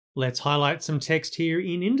Let's highlight some text here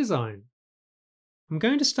in InDesign. I'm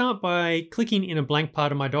going to start by clicking in a blank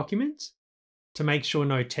part of my document to make sure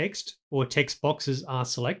no text or text boxes are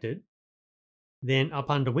selected. Then up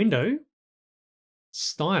under Window,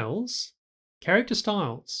 Styles, Character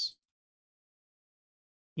Styles.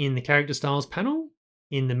 In the Character Styles panel,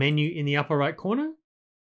 in the menu in the upper right corner,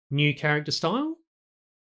 New Character Style.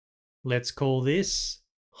 Let's call this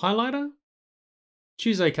Highlighter.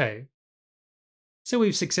 Choose OK. So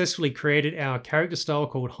we've successfully created our character style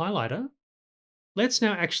called Highlighter. Let's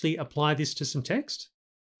now actually apply this to some text.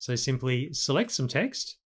 So simply select some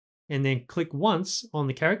text and then click once on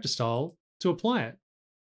the character style to apply it.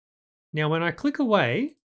 Now when I click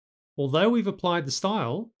away, although we've applied the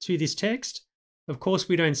style to this text, of course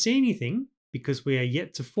we don't see anything because we are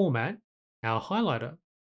yet to format our highlighter.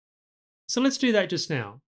 So let's do that just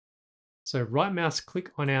now. So right mouse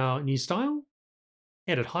click on our new style,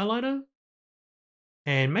 edit highlighter,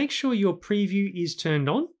 and make sure your preview is turned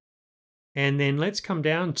on. And then let's come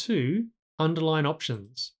down to Underline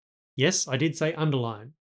Options. Yes, I did say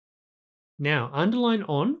underline. Now, Underline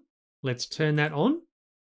On, let's turn that on,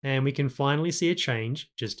 and we can finally see a change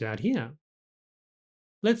just out here.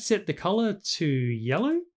 Let's set the color to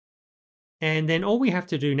yellow, and then all we have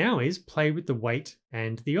to do now is play with the weight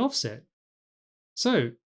and the offset.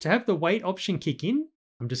 So, to have the weight option kick in,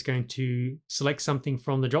 I'm just going to select something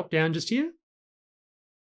from the drop down just here.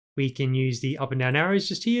 We can use the up and down arrows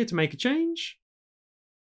just here to make a change.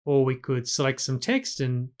 Or we could select some text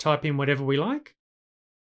and type in whatever we like.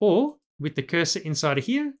 Or with the cursor inside of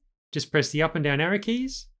here, just press the up and down arrow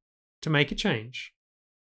keys to make a change.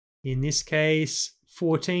 In this case,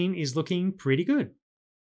 14 is looking pretty good.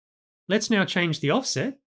 Let's now change the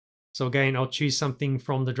offset. So again, I'll choose something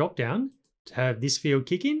from the drop down to have this field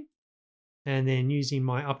kick in. And then using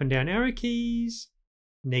my up and down arrow keys,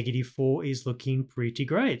 -4 is looking pretty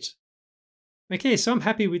great. Okay, so I'm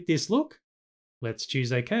happy with this look. Let's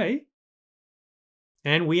choose OK.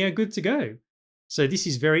 And we are good to go. So this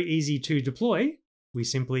is very easy to deploy. We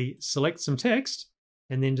simply select some text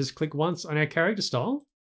and then just click once on our character style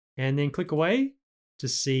and then click away to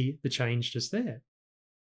see the change just there.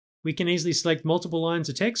 We can easily select multiple lines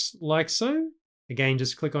of text like so. Again,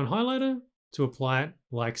 just click on highlighter to apply it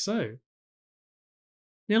like so.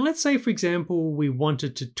 Now let's say, for example, we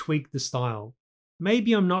wanted to tweak the style.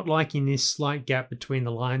 Maybe I'm not liking this slight gap between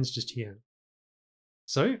the lines just here.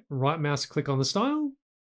 So right mouse click on the style,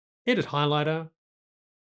 edit highlighter.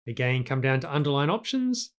 Again, come down to Underline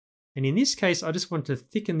Options. And in this case, I just want to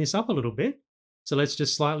thicken this up a little bit. So let's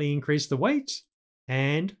just slightly increase the weight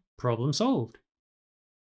and problem solved.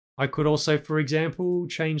 I could also, for example,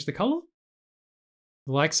 change the color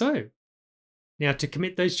like so. Now to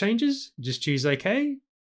commit those changes, just choose OK.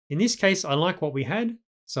 In this case, I like what we had,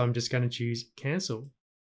 so I'm just going to choose Cancel.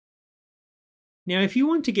 Now, if you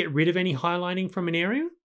want to get rid of any highlighting from an area,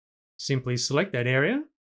 simply select that area,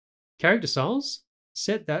 Character Styles,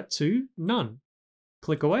 set that to None.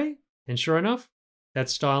 Click away, and sure enough, that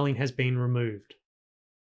styling has been removed.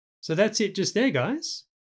 So that's it just there, guys.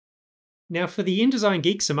 Now for the InDesign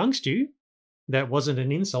geeks amongst you, that wasn't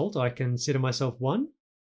an insult, I consider myself one.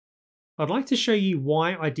 I'd like to show you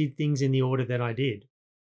why I did things in the order that I did.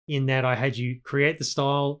 In that I had you create the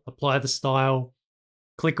style, apply the style,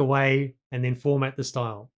 click away, and then format the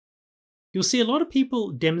style. You'll see a lot of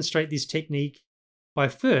people demonstrate this technique by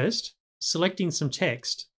first selecting some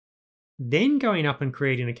text, then going up and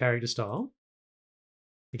creating a character style.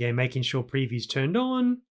 Again, making sure preview's turned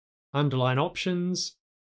on, Underline Options,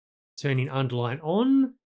 turning Underline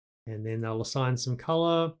On, and then they'll assign some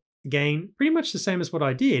color. Again, pretty much the same as what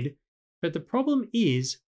I did, but the problem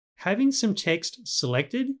is having some text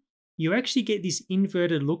selected, you actually get this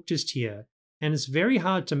inverted look just here, and it's very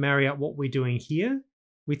hard to marry up what we're doing here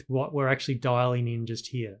with what we're actually dialing in just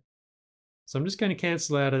here. So I'm just going to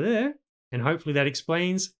cancel out of there, and hopefully that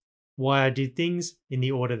explains why I did things in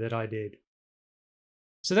the order that I did.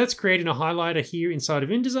 So that's creating a highlighter here inside of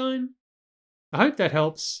InDesign. I hope that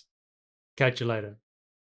helps. Catch you later.